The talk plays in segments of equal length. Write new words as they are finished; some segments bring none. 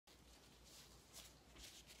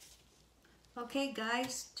Okay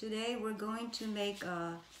guys, today we're going to make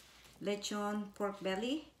a lechon pork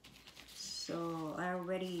belly. So I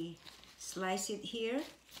already sliced it here.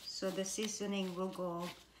 So the seasoning will go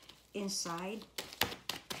inside.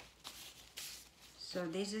 So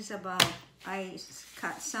this is about, I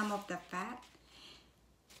cut some of the fat.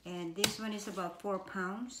 And this one is about 4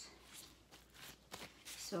 pounds.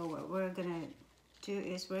 So what we're gonna do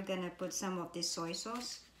is we're gonna put some of this soy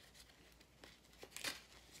sauce.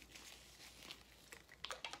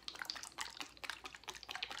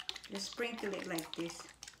 Just sprinkle it like this.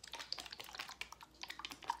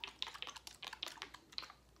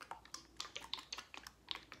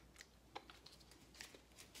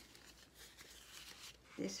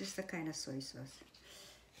 This is the kind of soy sauce.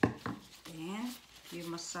 Then you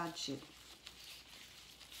massage it.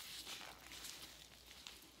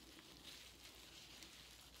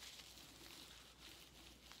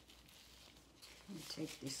 Let me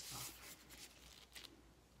take this off.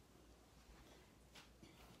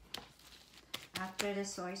 After the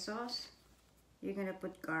soy sauce, you're gonna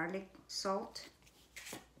put garlic, salt,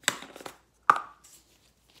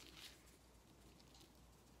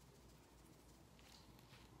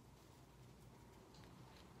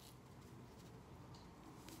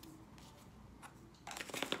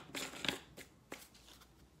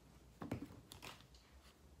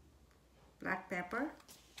 black pepper,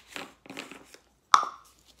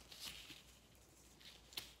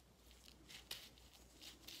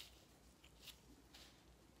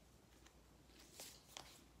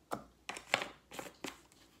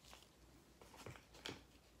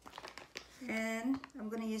 and I'm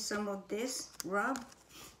gonna use some of this rub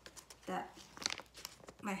that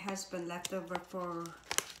my husband left over for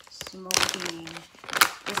smoking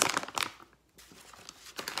this.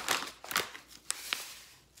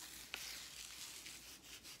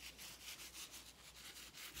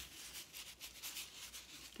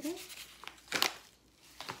 Okay.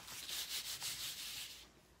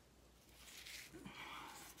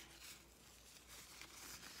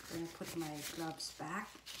 I'm gonna put my gloves back.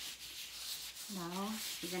 Now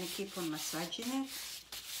we're gonna keep on massaging it.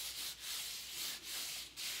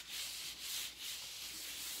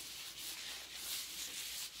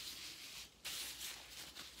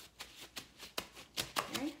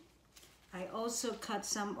 Okay. I also cut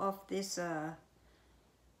some of this I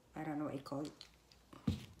don't know what you call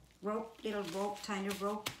it. Rope, little rope, tiny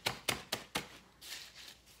rope.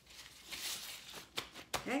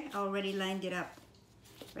 Okay, I already lined it up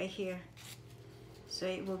right here. So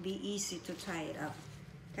it will be easy to tie it up.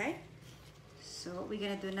 Okay? So what we're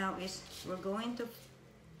gonna do now is we're going to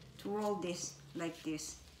roll this like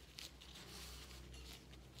this.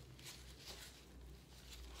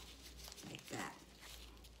 Like that.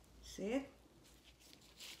 See it?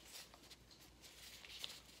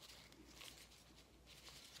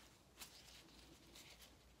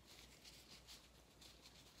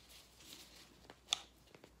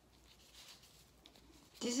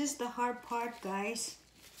 This is the hard part, guys.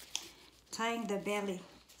 Tying the belly.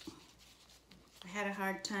 I had a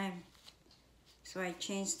hard time, so I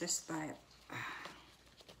changed the style. I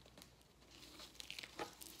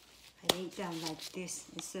lay it down like this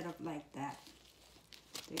instead of like that.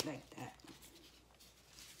 Do it like that.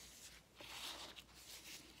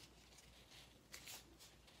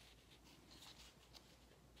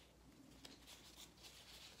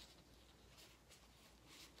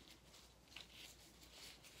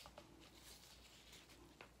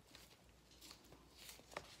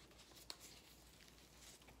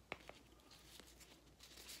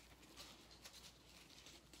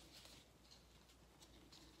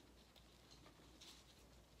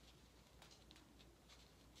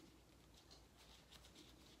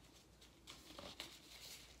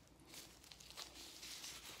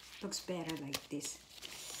 Looks better like this.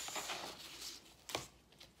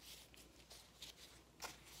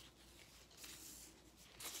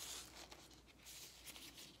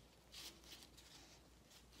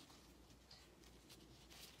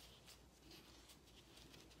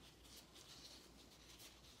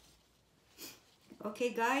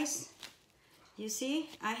 Okay guys, you see,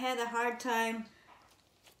 I had a hard time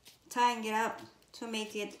tying it up to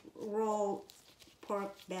make it roll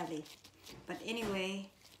pork belly. But anyway,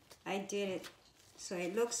 I did it. So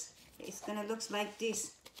it's gonna look like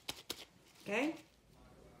this. Okay?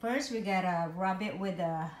 First, we gotta rub it with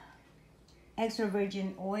extra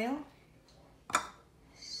virgin oil.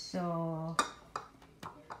 So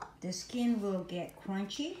the skin will get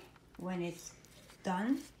crunchy when it's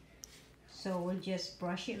done. So we'll just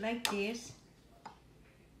brush it like this.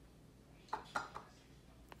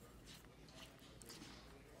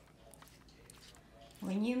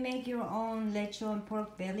 When you make your own lechon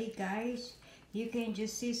pork belly, guys, you can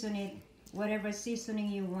just season it whatever seasoning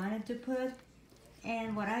you wanted to put.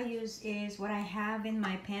 And what I use is what I have in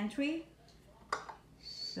my pantry.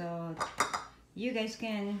 So you guys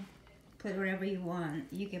can put whatever you want.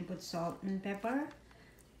 You can put salt and pepper,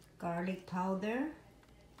 garlic powder,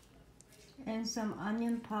 and some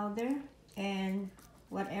onion powder, and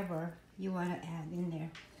whatever you want to add in there.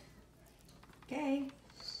 Okay,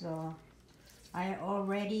 so I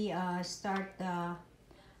already start the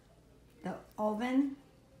oven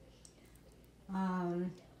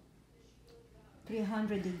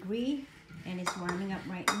 300 degree, and it's warming up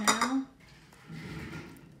right now.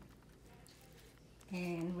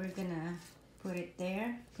 And we're gonna put it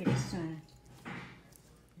there pretty soon.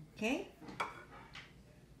 Okay,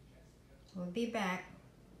 we'll be back.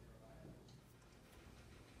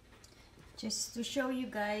 Just to show you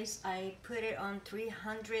guys, I put it on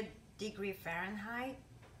 300 degree Fahrenheit.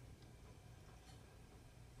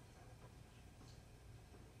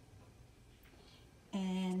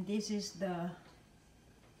 And this is the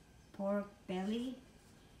pork belly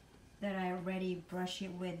that I already brushed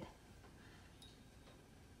it with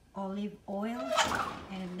olive oil,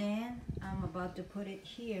 and then I'm about to put it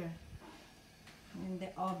here in the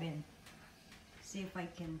oven. See if I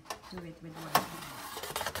can do it with one hand.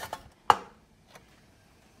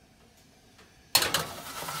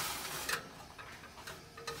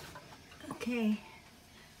 Okay,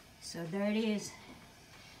 so there it is.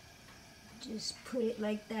 Just put it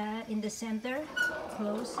like that in the center,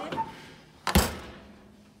 close it.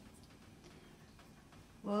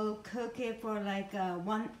 We'll cook it for like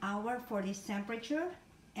 1 hour for this temperature,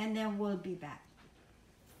 and then we'll be back.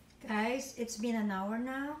 Guys, it's been an hour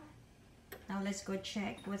now. Now let's go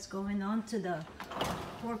check what's going on to the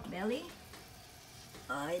pork belly.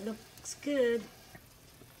 It looks good.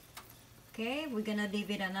 Okay, we're gonna leave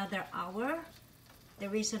it another hour. The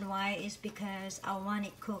reason why is because I want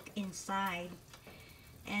it cooked inside,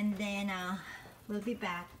 and then we'll be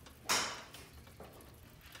back.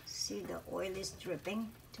 See, the oil is dripping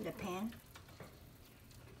to the pan.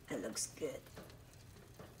 It looks good.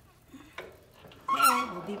 Okay,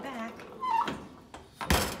 we'll be back.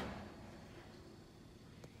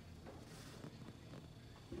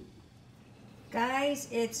 Guys,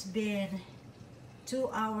 it's been 2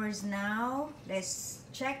 hours now. Let's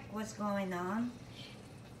check what's going on.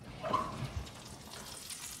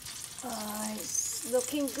 It's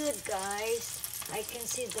looking good, guys. I can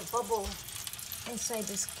see the bubble inside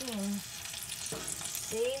the skin.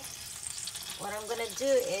 See? What I'm gonna do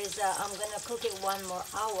is I'm gonna cook it 1 more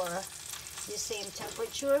hour, the same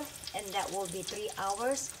temperature, and that will be 3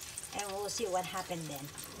 hours, and we'll see what happened then.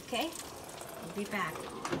 Okay? We'll be back.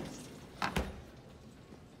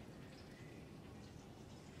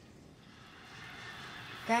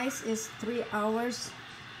 Guys, it's 3 hours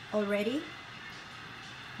already.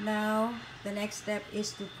 Now the next step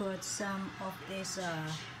is to put some of this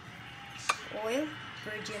oil,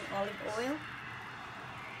 virgin olive oil,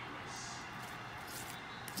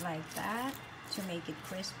 like that, to make it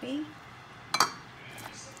crispy.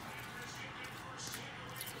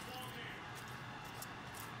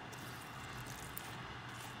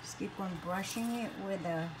 Just keep on brushing it with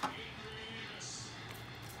the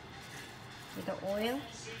oil.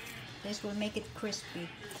 This will make it crispy,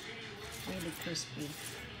 really crispy.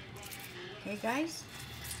 Okay, guys,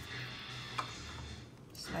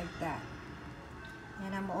 just like that.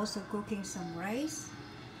 And I'm also cooking some rice.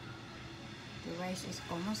 The rice is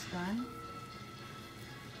almost done.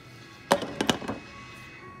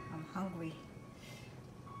 I'm hungry.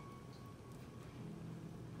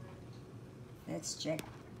 Let's check.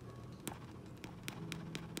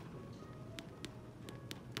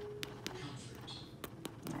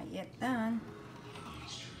 Not yet done.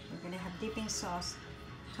 We're gonna have dipping sauce,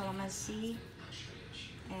 calamansi,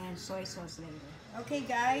 and soy sauce later. Okay,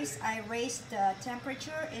 guys, I raised the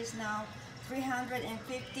temperature. Is now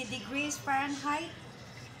 350 degrees Fahrenheit.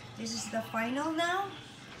 This is the final now.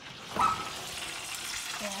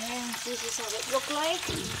 And this is how it looks like.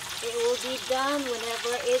 It will be done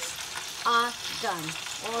whenever it's done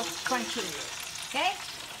or crunchy. Okay?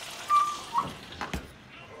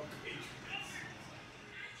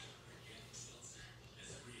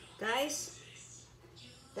 Guys,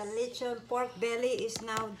 the lechon pork belly is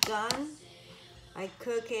now done. I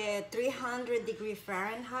cook it 300 degree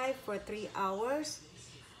Fahrenheit for 3 hours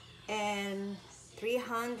and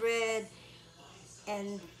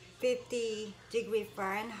 350 degree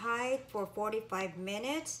Fahrenheit for 45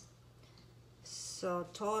 minutes. So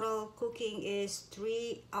total cooking is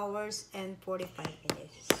 3 hours and 45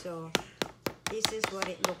 minutes. So this is what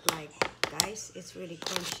it looked like. guys. It's really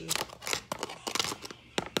crunchy.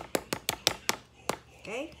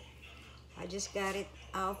 Okay, I just got it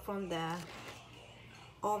out from the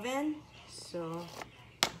oven, so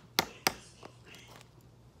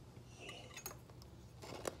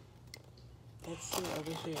let's see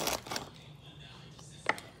over here.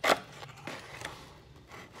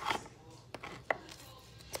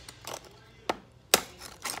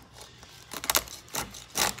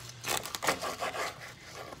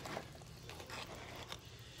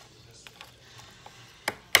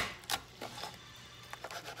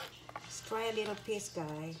 Let's try a little piece,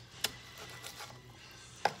 guys.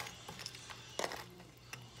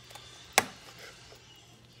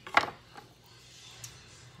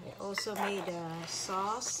 I also made a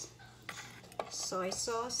sauce, soy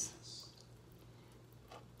sauce,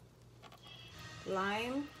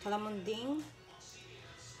 lime, calamunding,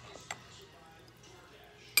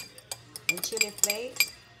 and chili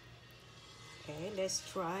flakes. Okay, let's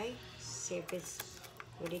try, see if it's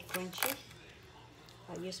really crunchy.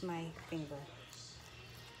 I'll use my finger.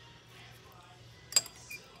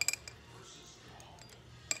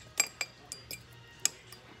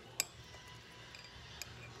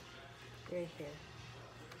 Right here.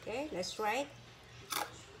 Okay, let's try it.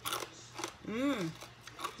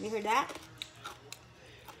 You hear that?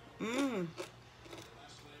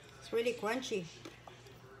 It's really crunchy.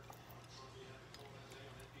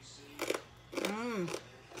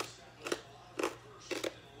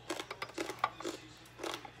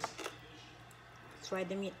 Try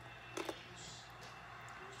the meat.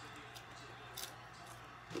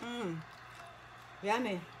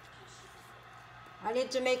 Yummy. I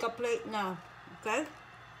need to make a plate now, okay?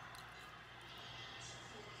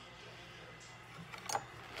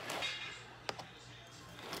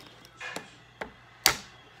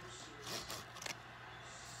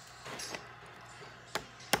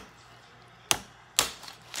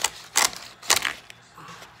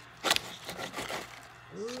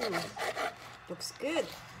 Ooh, looks good.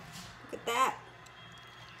 Look at that.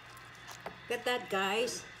 Look at that,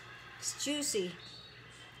 guys. It's juicy.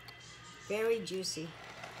 Very juicy.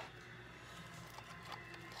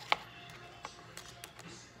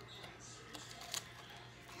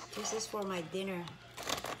 This is for my dinner.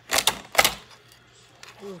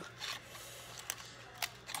 Ooh.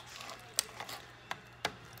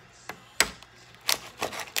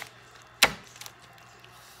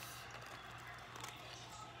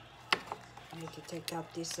 I need to take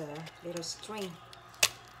out this little string.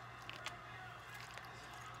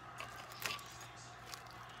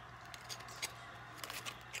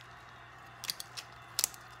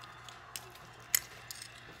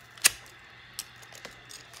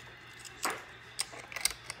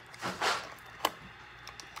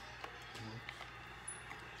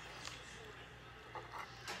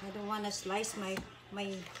 I don't want to slice my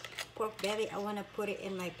pork belly. I want to put it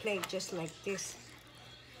in my plate just like this.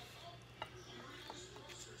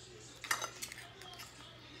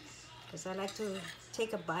 Because I like to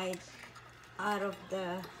take a bite out of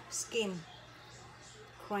the skin.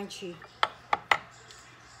 Crunchy.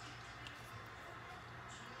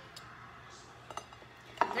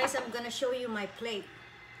 Guys, I'm gonna show you my plate.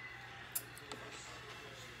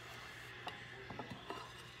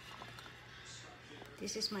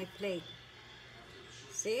 This is my plate.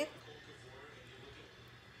 See it?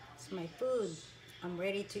 It's my food. I'm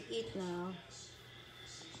ready to eat now.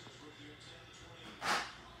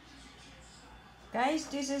 Guys,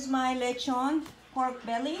 this is my lechon pork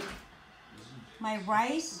belly, my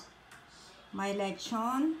rice, my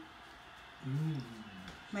lechon,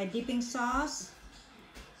 my dipping sauce,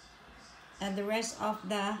 and the rest of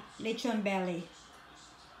the lechon belly.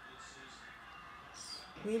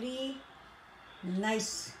 Really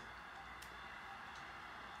nice.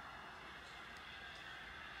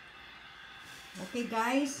 Okay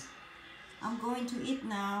guys, I'm going to eat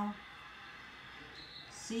now.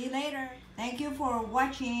 See you later. Thank you for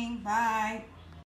watching. Bye.